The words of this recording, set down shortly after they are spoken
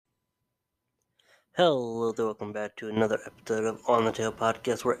Hello there, welcome back to another episode of On the Table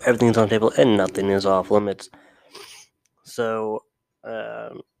Podcast where everything's on the table and nothing is off limits. So,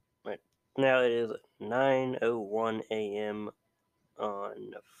 right now it is 9:01 a.m.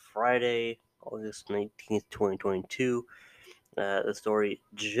 on Friday, August 19th, 2022. The story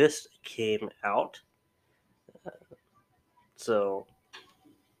just came out, so,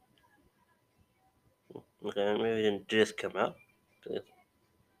 okay, maybe it didn't just come out,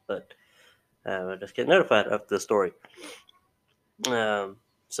 but I just get notified of the story.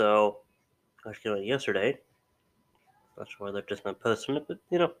 So, I was going yesterday. Not sure why they're just not posting it, but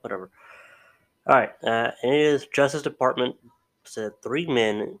whatever. All right, and it is Justice Department said three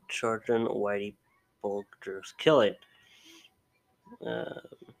men charged in Whitey Bulger's killing. Uh,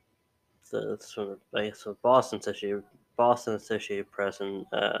 so it's from I guess from Boston Associated Press, and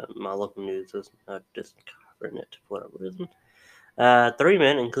my local news is not just covering it for whatever reason. Three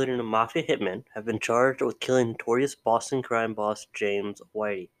men, including a mafia hitman, have been charged with killing notorious Boston crime boss James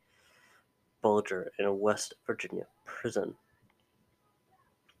Whitey Bulger in a West Virginia prison.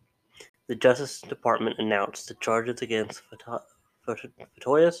 The Justice Department announced the charges against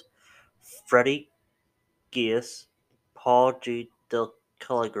Fatoyas, Freddie Gies, Paul G. Del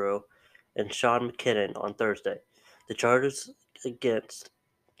Calagro, and Sean McKinnon on Thursday. The charges against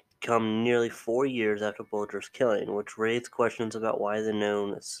come nearly 4 years after Bulger's killing, which raised questions about why the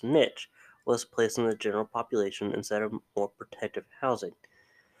known snitch was placed in the general population instead of more protective housing.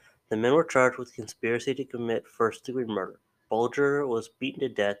 The men were charged with conspiracy to commit first-degree murder. Bulger was beaten to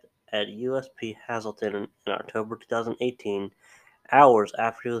death at USP Hazleton in October 2018, hours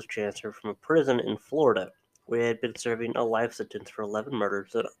after he was transferred from a prison in Florida, where he had been serving a life sentence for 11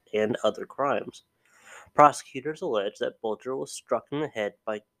 murders and other crimes. Prosecutors allege that Bulger was struck in the head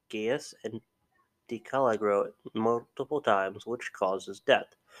by Gaius and DiCalagro multiple times, which caused his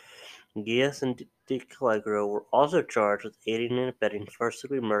death. Gaius and DiCalagro were also charged with aiding and abetting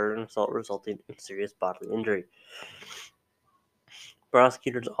first-degree murder and assault resulting in serious bodily injury.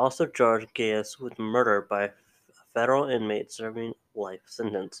 Prosecutors also charged Gaius with murder by a federal inmate serving a life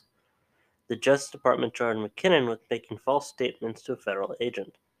sentence. The Justice Department charged McKinnon with making false statements to a federal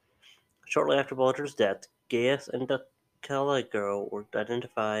agent. Shortly after Bulger's death, Gaius and DeCalagro were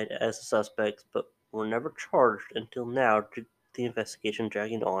identified as the suspects but were never charged until now due to the investigation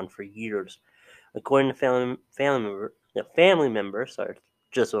dragging on for years. According to family members, sorry,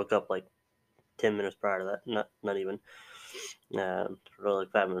 just woke up like 10 minutes prior to that, not even, really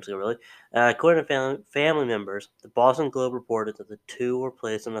like 5 minutes ago, really. According to family members, the Boston Globe reported that the two were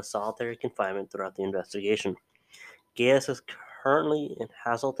placed in a solitary confinement throughout the investigation. Gaius is currently in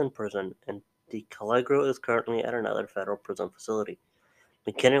Hazleton Prison, and DeCalagro is currently at another federal prison facility.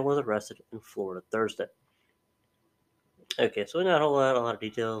 McKinnon was arrested in Florida Thursday. Okay, so we got a lot of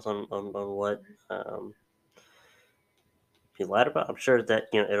details on what he lied about. I'm sure that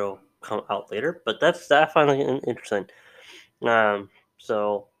it'll come out later, but I find it interesting.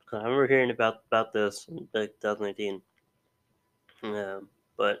 So I remember hearing about this in 2018,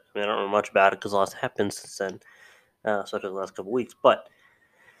 but I don't know much about it because a lot's happened since then, especially the last couple weeks. But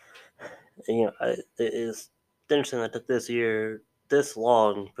it is interesting that it took this year this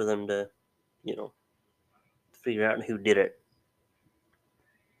long for them to you know figure out who did it.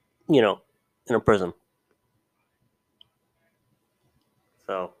 In a prison.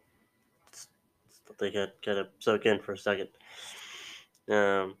 So they got to soak in for a second.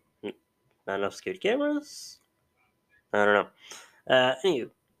 Um, Not enough security cameras. I don't know. Anyway,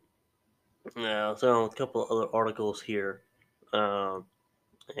 so a couple of other articles here, um,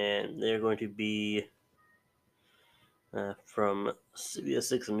 and they're going to be from CBS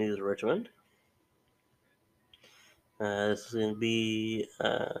 6 News Richmond. This is going to be,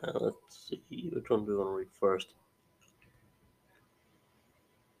 let's see, which one do we want to read first?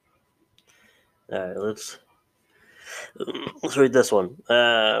 All right, let's read this one.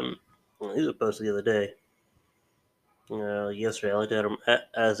 These were posted the other day. Yesterday, I looked at them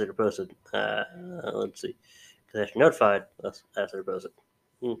as they were posted. Let's see, because I actually notified us as they were posted.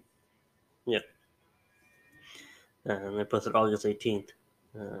 Hmm, yeah, and they posted August 18th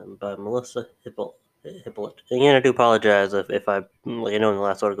by Melissa Hippolyte. Again, I do apologize if I, like I know in the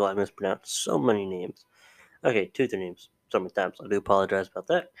last article I mispronounced so many names. Okay, two, three names so many times. I do apologize about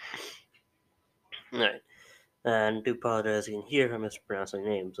that. All right. And I do apologize again here if I'm mispronouncing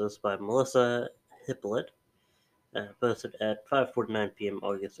names. This is by Melissa Hippolyte. Posted at 5:49 p.m.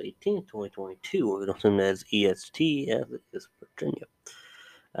 August 18th, 2022. We're going to assume that is EST, as it is Virginia.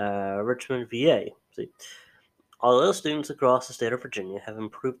 Richmond, VA. See, Although students across the state of Virginia have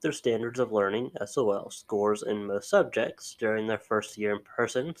improved their standards of learning (SOL) scores in most subjects during their first year in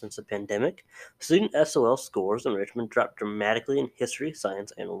person since the pandemic, student SOL scores in Richmond dropped dramatically in history,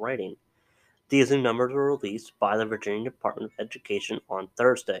 science, and writing. These new numbers were released by the Virginia Department of Education on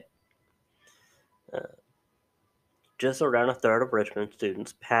Thursday. Uh, just around a third of Richmond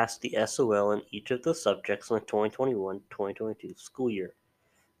students passed the SOL in each of the subjects in the 2021-2022 school year.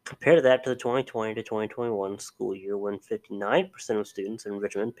 Compare that to the 2020 to 2021 school year when 59% of students in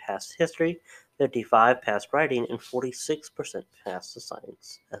Richmond passed history, 55% passed writing, and 46% passed the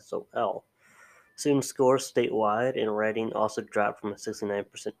science (SOL). Student scores statewide in writing also dropped from a 69%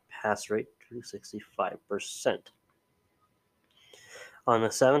 pass rate to 65%. On the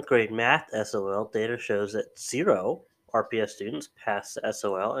 7th grade math SOL, data shows that 0 RPS students passed the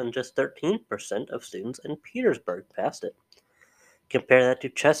SOL and just 13% of students in Petersburg passed it. Compare that to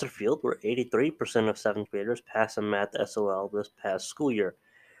Chesterfield, where 83% of 7th graders passed a math SOL this past school year.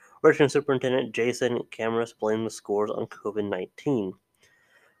 Richmond Superintendent Jason Cameras blamed the scores on COVID-19.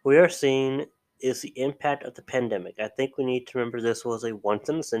 We are seeing is the impact of the pandemic. I think we need to remember this was a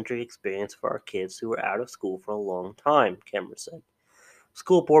once-in-a-century experience for our kids who were out of school for a long time, Cameras said.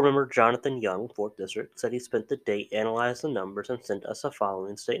 School board member Jonathan Young, 4th District, said he spent the day analyzing the numbers and sent us a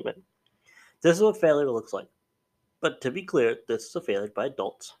following statement. This is what failure looks like. But to be clear, this is a failure by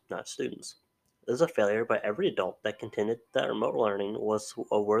adults, not students. This is a failure by every adult that contended that remote learning was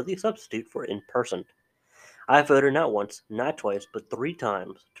a worthy substitute for in person. I voted not once, not twice, but 3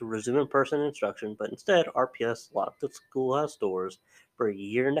 times to resume in person instruction, but instead RPS locked the schoolhouse doors for a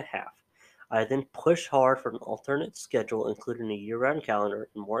year and a half. I then pushed hard for an alternate schedule, including a year round calendar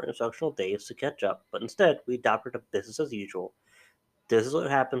and more instructional days to catch up, but instead we adopted a business as usual. This is what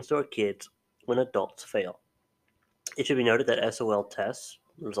happens to our kids when adults fail. It should be noted that SOL tests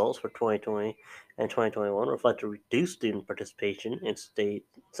results for 2020 and 2021 reflect a reduced student participation in state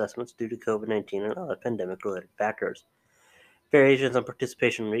assessments due to COVID-19 and other pandemic-related factors. Variations in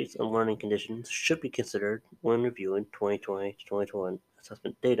participation rates and learning conditions should be considered when reviewing 2020 to 2021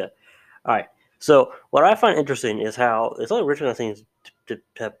 assessment data. All right. So what I find interesting is how it's only Richmond, I think,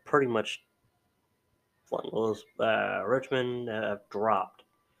 to pretty much was Richmond dropped,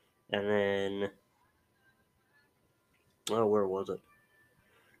 and then where was it?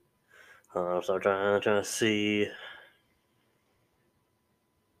 So I'm trying to see.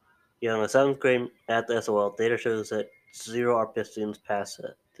 Yeah, in the 7th grade at the SOL, data shows that 0 RPS students pass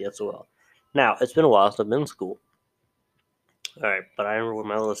the SOL. Now, it's been a while since I've been in school. Alright, but I remember when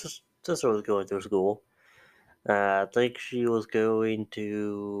my little sister was going through school. I think she was going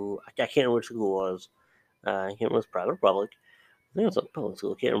to. I can't remember which school it was. I can't remember if it was private or public. I think it was a public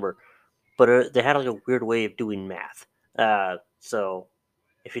school. I can't remember. But they had like a weird way of doing math. So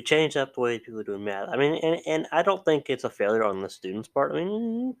if you change up the way people are doing math, I mean, and I don't think it's a failure on the students' part. I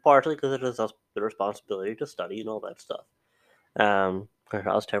mean, partially because it is the responsibility to study and all that stuff. I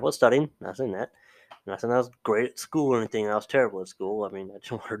was terrible at studying. Not saying that. Not saying I was great at school or anything. I was terrible at school. I mean, I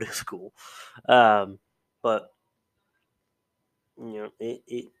didn't want to do school. But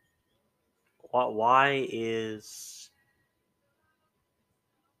it why is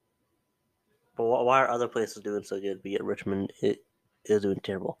but why are other places doing so good? Be it Richmond, it is doing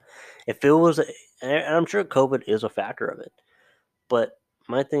terrible. If it was, and I'm sure COVID is a factor of it. But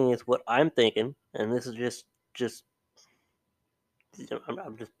my thing is what I'm thinking, and this is just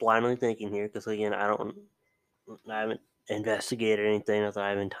I'm just blindly thinking here because again I haven't investigated anything. Not that I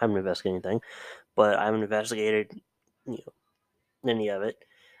haven't time to investigate anything, but I haven't investigated you any of it.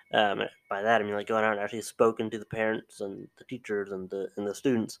 By that I mean like going out and actually spoken to the parents and the teachers and the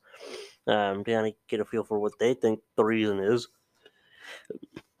students, to kind of get a feel for what they think the reason is.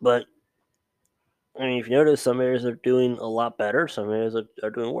 But I mean, if you notice, some areas are doing a lot better, some areas are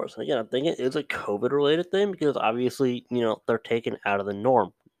doing worse. And again, I'm thinking it's a COVID related thing because obviously, they're taken out of the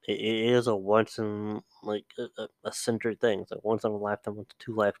norm. It is a once in like a century thing. It's like once in a lifetime, once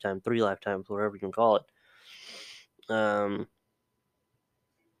 2 lifetimes, 3 lifetimes, whatever you can call it.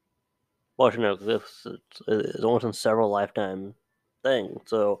 Well, it's once in several lifetime thing.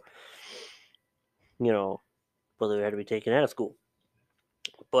 So, you know, whether they had to be taken out of school.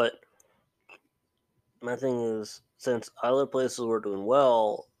 But my thing is, since other places were doing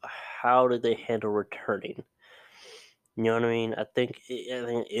well, how did they handle returning? You know what I mean? I think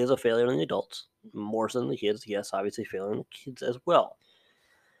it is a failure on the adults more so than the kids. Yes, obviously failing the kids as well.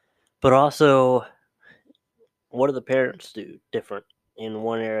 But also, what do the parents do different in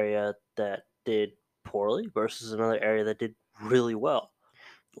one area that did poorly versus another area that did really well,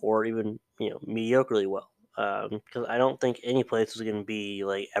 or even mediocrely well? Because I don't think any place is going to be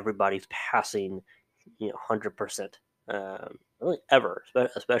like everybody's passing 100%. Really ever,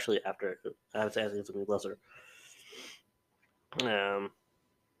 especially after I would say I think it's gonna be lesser. Um,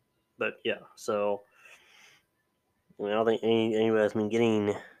 but yeah, so I don't think anybody has been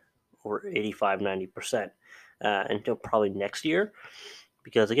getting over 85, 90% until probably next year,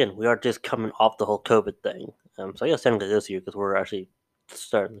 because again, we are just coming off the whole COVID thing. So I guess technically this year, because we're actually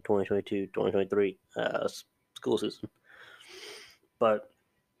starting the 2022-2023 school season. But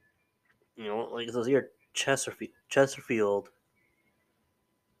like this year, Chesterfield,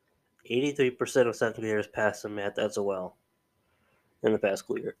 83% of second graders passed the math as well in the past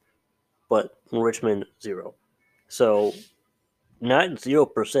school year, but Richmond 0. So not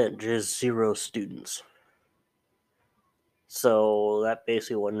 0%, just 0 students. So that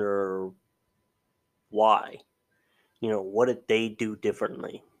basically wonder why. What did they do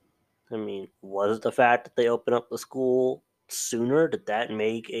differently? I mean, was it the fact that they opened up the school sooner? Did that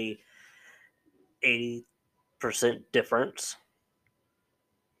make a 80% difference?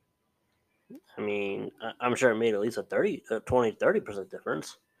 I mean, I'm sure it made at least a 30%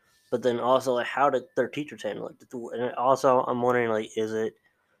 difference. But then also, like, how did their teachers handle it? And also, I'm wondering, like, is it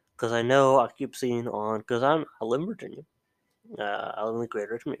because I know I keep seeing on because I live in Virginia. I live in the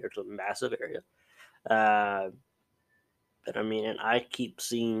Greater Richmond area. It's a massive area. Uh, but I mean, and I keep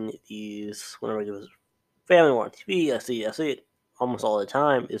seeing these whenever it was family on TV. I see it almost all the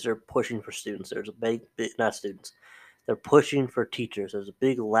time. Is they're pushing for students? There's a big not students. They're pushing for teachers. There's a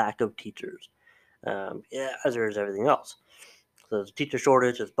big lack of teachers. Yeah, as there is everything else. So there's a teacher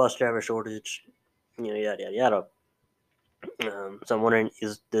shortage. There's bus driver shortage. Yada yada yada. So I'm wondering,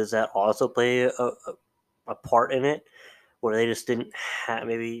 does that also play a part in it, where they just didn't have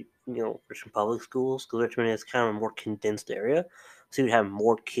maybe Richmond public schools, because Richmond is kind of a more condensed area, so you'd have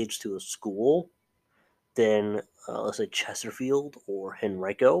more kids to a school than let's say Chesterfield or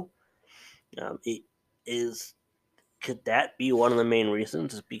Henrico. It is Could that be one of the main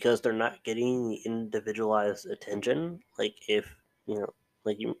reasons? Is because they're not getting the individualized attention? Like if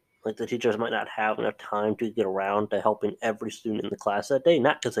like you like the teachers might not have enough time to get around to helping every student in the class that day,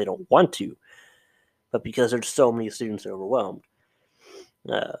 not because they don't want to, but because there's so many students that are overwhelmed.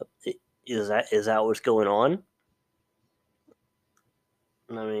 Uh, is that what's going on?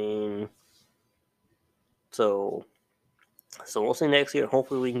 I mean, so we'll see next year.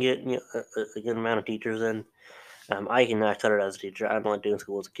 Hopefully, we can get a good amount of teachers in. I cannot cut it as a teacher. I don't like doing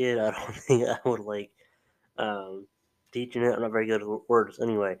school as a kid. I don't think I would like um, teaching it. I'm not very good at words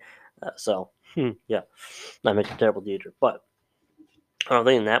anyway. Yeah, I make a terrible teacher. But I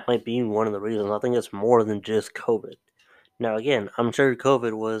think that might be one of the reasons. I think it's more than just COVID. Now, again, I'm sure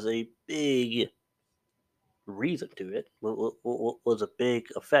COVID was a big reason to it. Was a big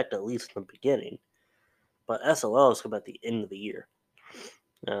effect, at least in the beginning. But SOL is come at the end of the year.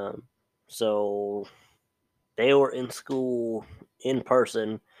 Um, so they were in school in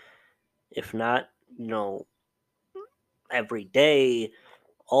person, if not, every day,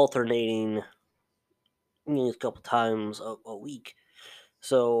 alternating a couple times a week.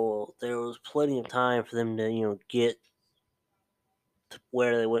 So there was plenty of time for them to get to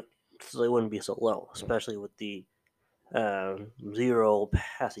where they went, so they wouldn't be so low, especially with the 0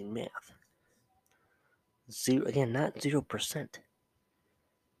 passing math. Zero again, not 0%.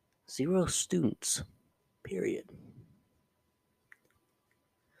 0 students. Period.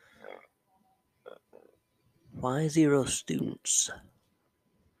 Why 0 students?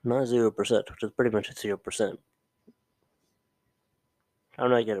 Not 0%, which is pretty much 0%. I'm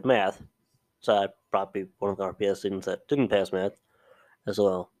not good at math, so I'd probably be one of the RPS students that didn't pass math as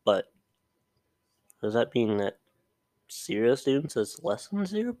well. But does that mean that 0 students is less than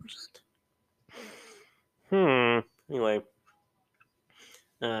 0%? Anyway,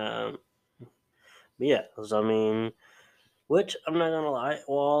 um, but yeah, so, I mean, which I'm not gonna lie,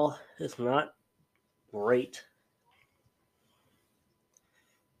 while it's not great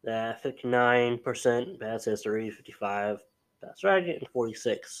that 59% pass history, 55 pass strategy, and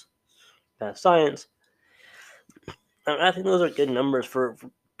 46 pass science. I think those are good numbers for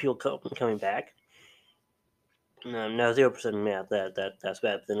people coming back. Now 0% math, that's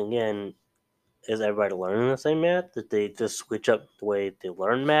bad. But then again, is everybody learning the same math? Did they just switch up the way they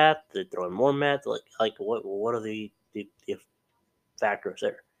learn math? Did they throw in more math? Like what are the factors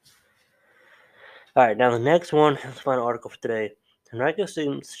there? All right, now the next one is the final article for today. Henrico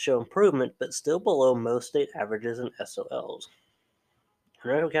students show improvement, but still below most state averages in SOLs.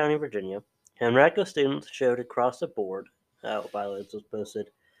 Henrico County, Virginia. Henrico students showed across the board. By the way, this was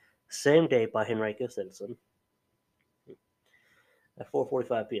posted same day by Henrico Citizen at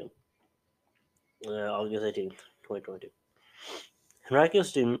 4:45 p.m. August 18th, 2022. Henrico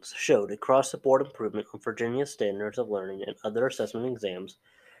students showed across-the-board improvement on Virginia's standards of learning and other assessment exams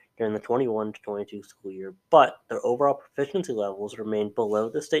during the 21 to 22 school year, but their overall proficiency levels remained below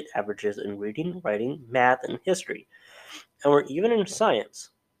the state averages in reading, writing, math, and history, and were even in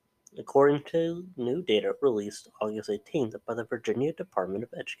science, according to new data released August 18th by the Virginia Department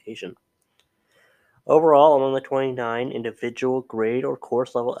of Education. Overall, among the 29 individual grade or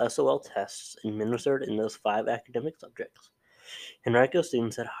course level SOL tests administered in those 5 academic subjects, Henrico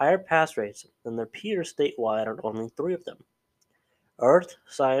students had higher pass rates than their peers statewide on only 3 of them: Earth,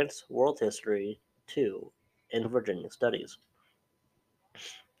 Science, World History, 2, and Virginia Studies.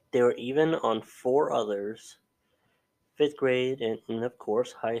 They were even on 4 others: 5th grade and of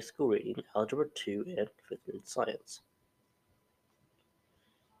course high school reading, Algebra 2, and 5th grade science.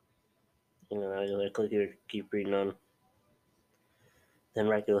 And then I'm going to click here, keep reading on. Then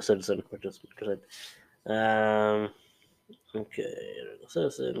regular citizen, which is good. Okay, regular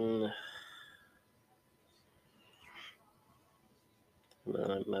citizen.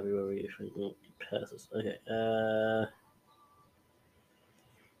 Might be where we usually pass this. Okay.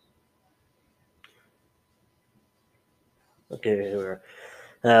 Okay, here we are.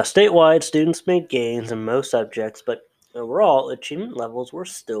 Statewide, students made gains in most subjects, but overall, achievement levels were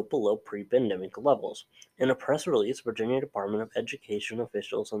still below pre-pandemic levels. In a press release, Virginia Department of Education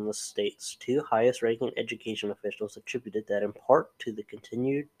officials and the state's 2 highest-ranking education officials attributed that in part to the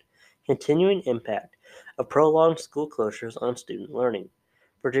continuing impact of prolonged school closures on student learning.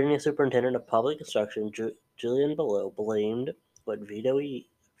 Virginia Superintendent of Public Instruction Julian Below blamed what VDOE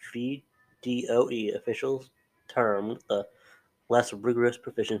officials termed the less rigorous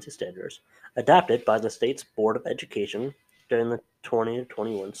proficiency standards adopted by the state's Board of Education during the 20 to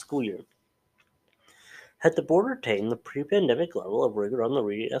 21 school year. Had the board retained the pre-pandemic level of rigor on the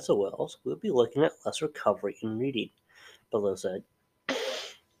reading SOLs, we would be looking at less recovery in reading, Below said,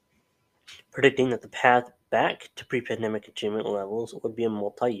 predicting that the path back to pre-pandemic achievement levels would be a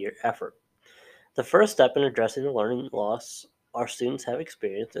multi-year effort. The first step in addressing the learning loss our students have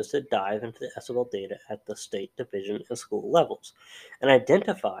experienced is to dive into the SOL data at the state, division, and school levels and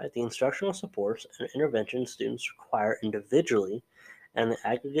identify the instructional supports and interventions students require individually and the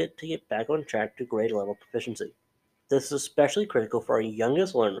aggregate to get back on track to grade level proficiency. This is especially critical for our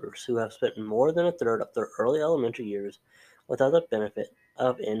youngest learners who have spent more than a third of their early elementary years without the benefit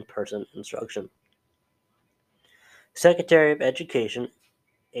of in-person instruction. Secretary of Education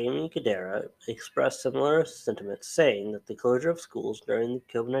Amy Cadera expressed similar sentiments, saying that the closure of schools during the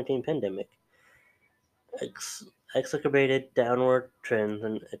COVID-19 pandemic exacerbated downward trends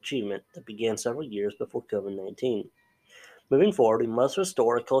in achievement that began several years before COVID-19. Moving forward, we must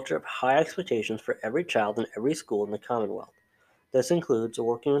restore a culture of high expectations for every child in every school in the Commonwealth. This includes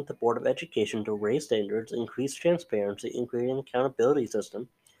working with the Board of Education to raise standards, increase transparency, and create an accountability system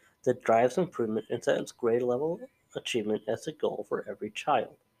that drives improvement and sets grade level achievement as a goal for every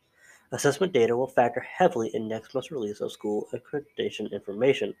child. Assessment data will factor heavily in next month's release of school accreditation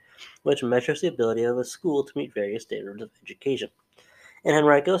information, which measures the ability of a school to meet various standards of education. In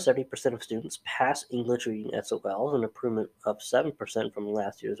Henrico, 70% of students pass English reading SOLs, an improvement of 7% from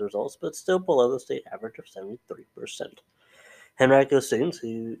last year's results, but still below the state average of 73%. Henrico students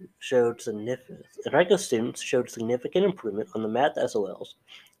showed significant improvement on the math SOLs,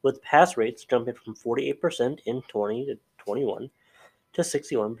 with pass rates jumping from 48% in 20 to 21 to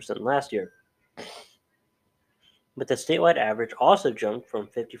 61% last year. But the statewide average also jumped from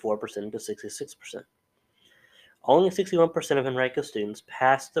 54% to 66%. Only 61% of Henrico students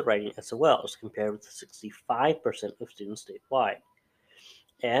passed the writing SOLs, compared with 65% of students statewide.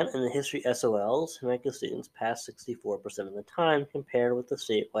 And in the history SOLs, Henrico students passed 64% of the time, compared with the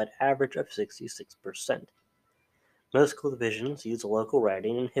statewide average of 66%. Most school divisions used local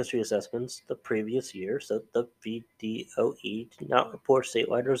writing and history assessments the previous year, so the VDOE did not report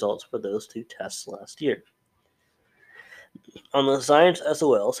statewide results for those 2 tests last year. On the science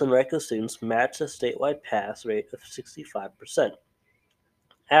SOLs, Henrico students matched the statewide pass rate of 65%,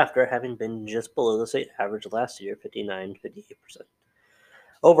 after having been just below the state average last year, 59 to 58%.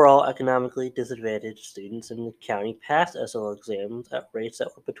 Overall, economically disadvantaged students in the county passed SOL exams at rates that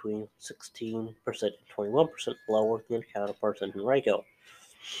were between 16% and 21% lower than their counterparts in Henrico.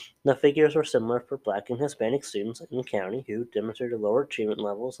 The figures were similar for Black and Hispanic students in the county, who demonstrated lower achievement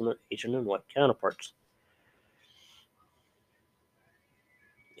levels than their Asian and white counterparts.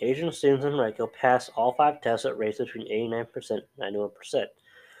 Asian students in Henrico passed all 5 tests at rates between 89% and 91%,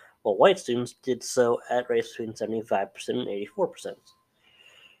 while white students did so at rates between 75% and 84%.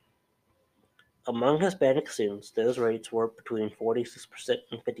 Among Hispanic students, those rates were between 46%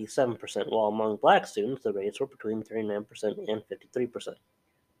 and 57%, while among Black students, the rates were between 39% and 53%.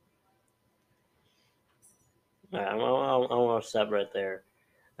 I want to stop right there.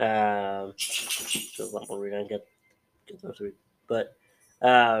 There's a lot more we're gonna get those three, but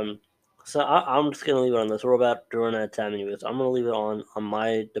um, so I'm just gonna leave it on this. We're about to run out of time, anyways. I'm gonna leave it on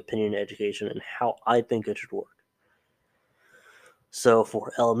my opinion, education, and how I think it should work. So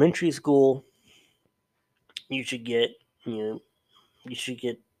for elementary school, you should get you know you should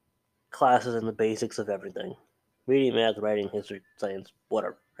get classes in the basics of everything: reading, math, writing, history, science,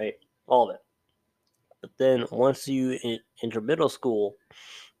 whatever, right? All of it. But then once you enter middle school,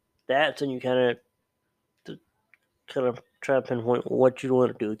 that's when you kind of try to pinpoint what you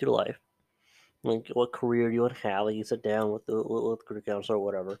want to do with your life, like what career you want to have. Like you sit down with career counselor or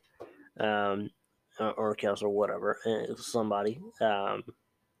whatever, um, or a counselor or whatever, and somebody, and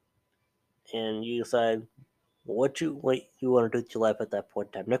you decide what you want to do with your life at that point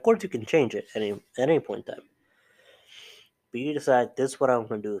in time. Now, of course, you can change it at any point in time, but you decide this is what I want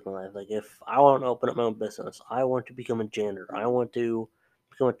to do with my life. Like if I want to open up my own business, I want to become a janitor, I want to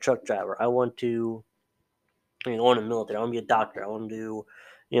become a truck driver, I want to go in the military, I want to be a doctor, I want to do,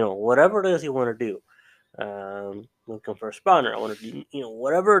 whatever it is you want to do. Looking for a responder, I want to do,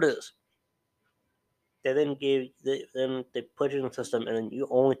 whatever it is. Then they put you in the system, and then you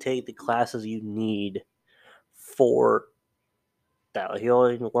only take the classes you need for that. Like you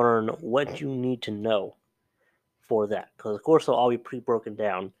only learn what you need to know for that, because of course they'll all be pre-broken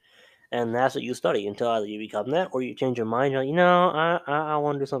down, and that's what you study until either you become that or you change your mind. You're like, I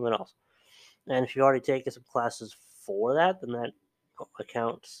want to do something else. And if you already taken some classes for that, then that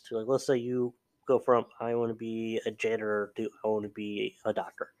accounts to, like, let's say you go from I want to be a janitor to I want to be a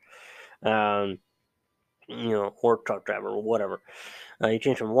doctor, um, or truck driver or whatever. You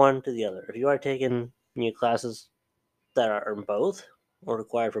change from one to the other. If you are taking classes that are in both or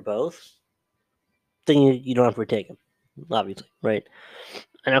required for both, then you don't have to retake them, obviously, right?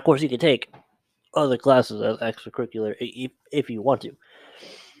 And of course, you can take other classes as extracurricular if you want to.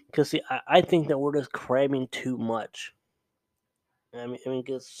 Because see, I think that we're just cramming too much. I mean,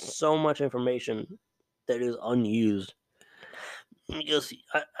 there's so much information that is unused. Because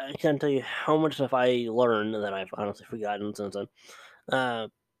I can't tell you how much stuff I learned that I've honestly forgotten since then. Uh,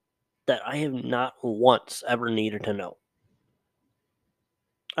 that I have not once ever needed to know.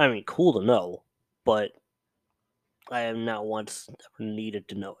 I mean, cool to know, but I have not once ever needed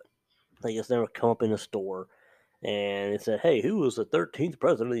to know it. Like it's never come up in a store and it said, "Hey, who was the 13th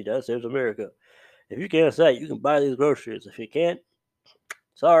president of the United States of America? If you can't say it, you can buy these groceries. If you can't,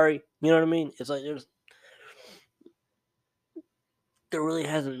 sorry." You know what I mean? It's like there really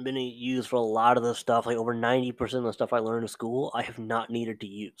hasn't been any use for a lot of this stuff. Like over 90% of the stuff I learned in school, I have not needed to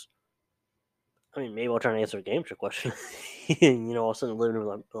use. I mean, maybe I'll try and answer a game show question. I'll sit living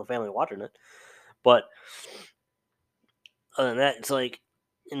with my family watching it. But other than that, it's like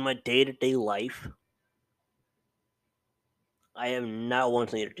in my day to day life, I have not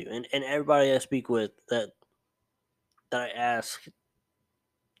once needed to. And everybody I speak with that I ask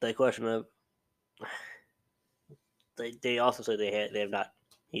that question of, they also say they have not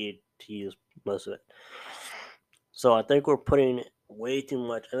needed to use most of it. So I think we're putting way too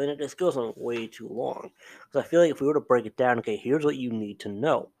much. I mean, it just goes on way too long. Because I feel like if we were to break it down, okay, here's what you need to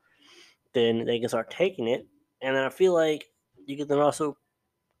know, then they can start taking it. And then I feel like you can then also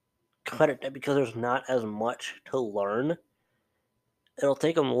cut it down because there's not as much to learn. It'll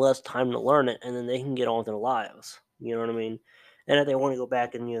take them less time to learn it, and then they can get on with their lives. You know what I mean? And if they want to go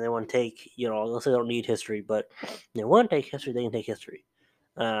back and they want to take, let's say they don't need history, but they want to take history, they can take history.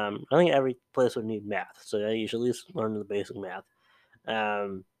 I think every place would need math, so you should at least learn the basic math.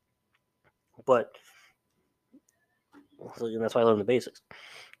 Um, but so that's why I learn the basics.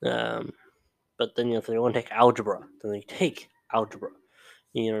 Um, but then if they want to take algebra, then they take algebra.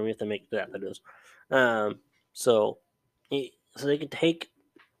 You know what I mean? If they make that is. Um, so, so they can take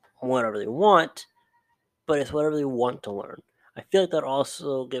whatever they want, but it's whatever they want to learn. I feel like that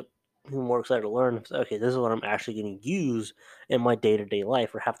also get people more excited to learn. Okay, this is what I'm actually going to use in my day to day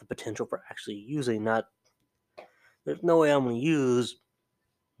life, or have the potential for actually using. Not there's no way I'm going to use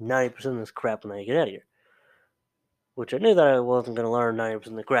 90% of this crap when I get out of here. Which I knew that I wasn't going to learn 90%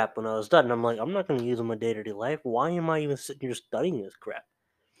 of the crap when I was done. And I'm like, I'm not going to use it in my day to day life. Why am I even sitting here studying this crap?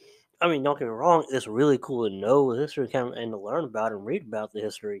 I mean, don't get me wrong, it's really cool to know history and to learn about and read about the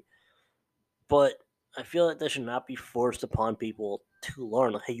history. But I feel like that should not be forced upon people to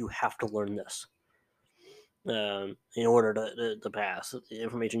learn. Like, hey, you have to learn this in order to pass. The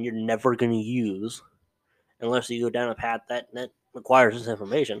information you're never going to use unless you go down a path that requires this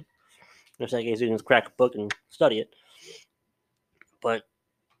information. In that case, you can just crack a book and study it. But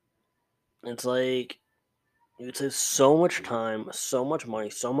it's like it takes so much time, so much money,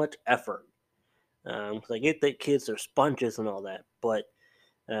 so much effort. I get that kids are sponges and all that, but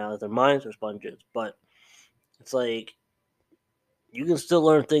their minds are sponges. But it's like you can still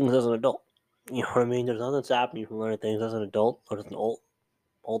learn things as an adult. You know what I mean? There's nothing stopping you from learning things as an adult or as an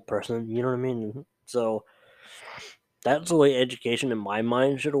old person. You know what I mean? So that's the way education in my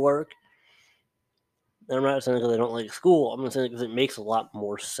mind should work. And I'm not saying because I don't like school. I'm not saying because it makes a lot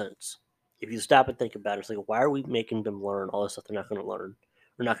more sense. If you stop and think about it, it's like, why are we making them learn all this stuff they're not going to learn?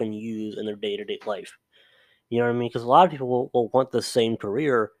 They're not going to use in their day to day life. You know what I mean? Because a lot of people will want the same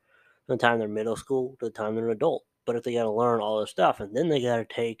career from the time they're middle school to the time they're an adult. But if they got to learn all this stuff and then they got to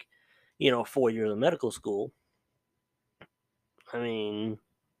take, 4 years of medical school, I mean,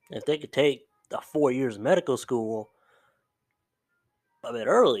 if they could take the 4 years of medical school a bit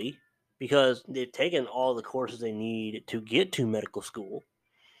early because they've taken all the courses they need to get to medical school,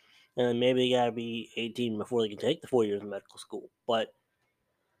 and maybe they gotta be 18 before they can take the 4 years of medical school. But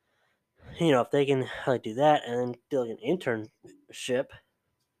if they can do that and then do like an internship,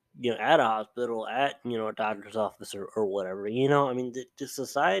 at a hospital, at a doctor's office or whatever, I mean, the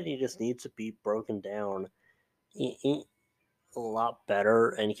society just needs to be broken down a lot better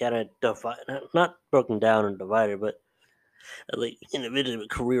and kind of divide, not broken down and divided, but like individually,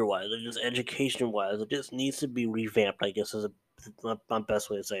 career wise, or just education wise, it just needs to be revamped. I guess is my best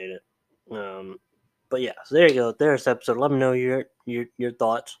way of saying it. But yeah, so there you go. There's this episode. Let me know your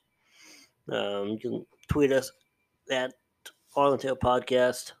thoughts. You can tweet us at On the Tail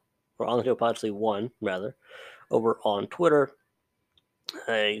Podcast or On the Tail Podcast 1 rather over on Twitter.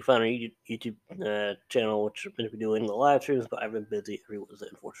 You can find our YouTube channel, which I'm going to be doing the live streams, but I've been busy every Wednesday,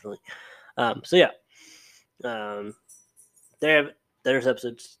 unfortunately. So yeah, um, there, there's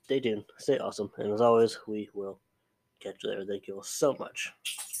episodes. Stay tuned. Stay awesome. And as always, we will catch you there. Thank you all so much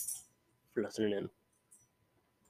for listening in.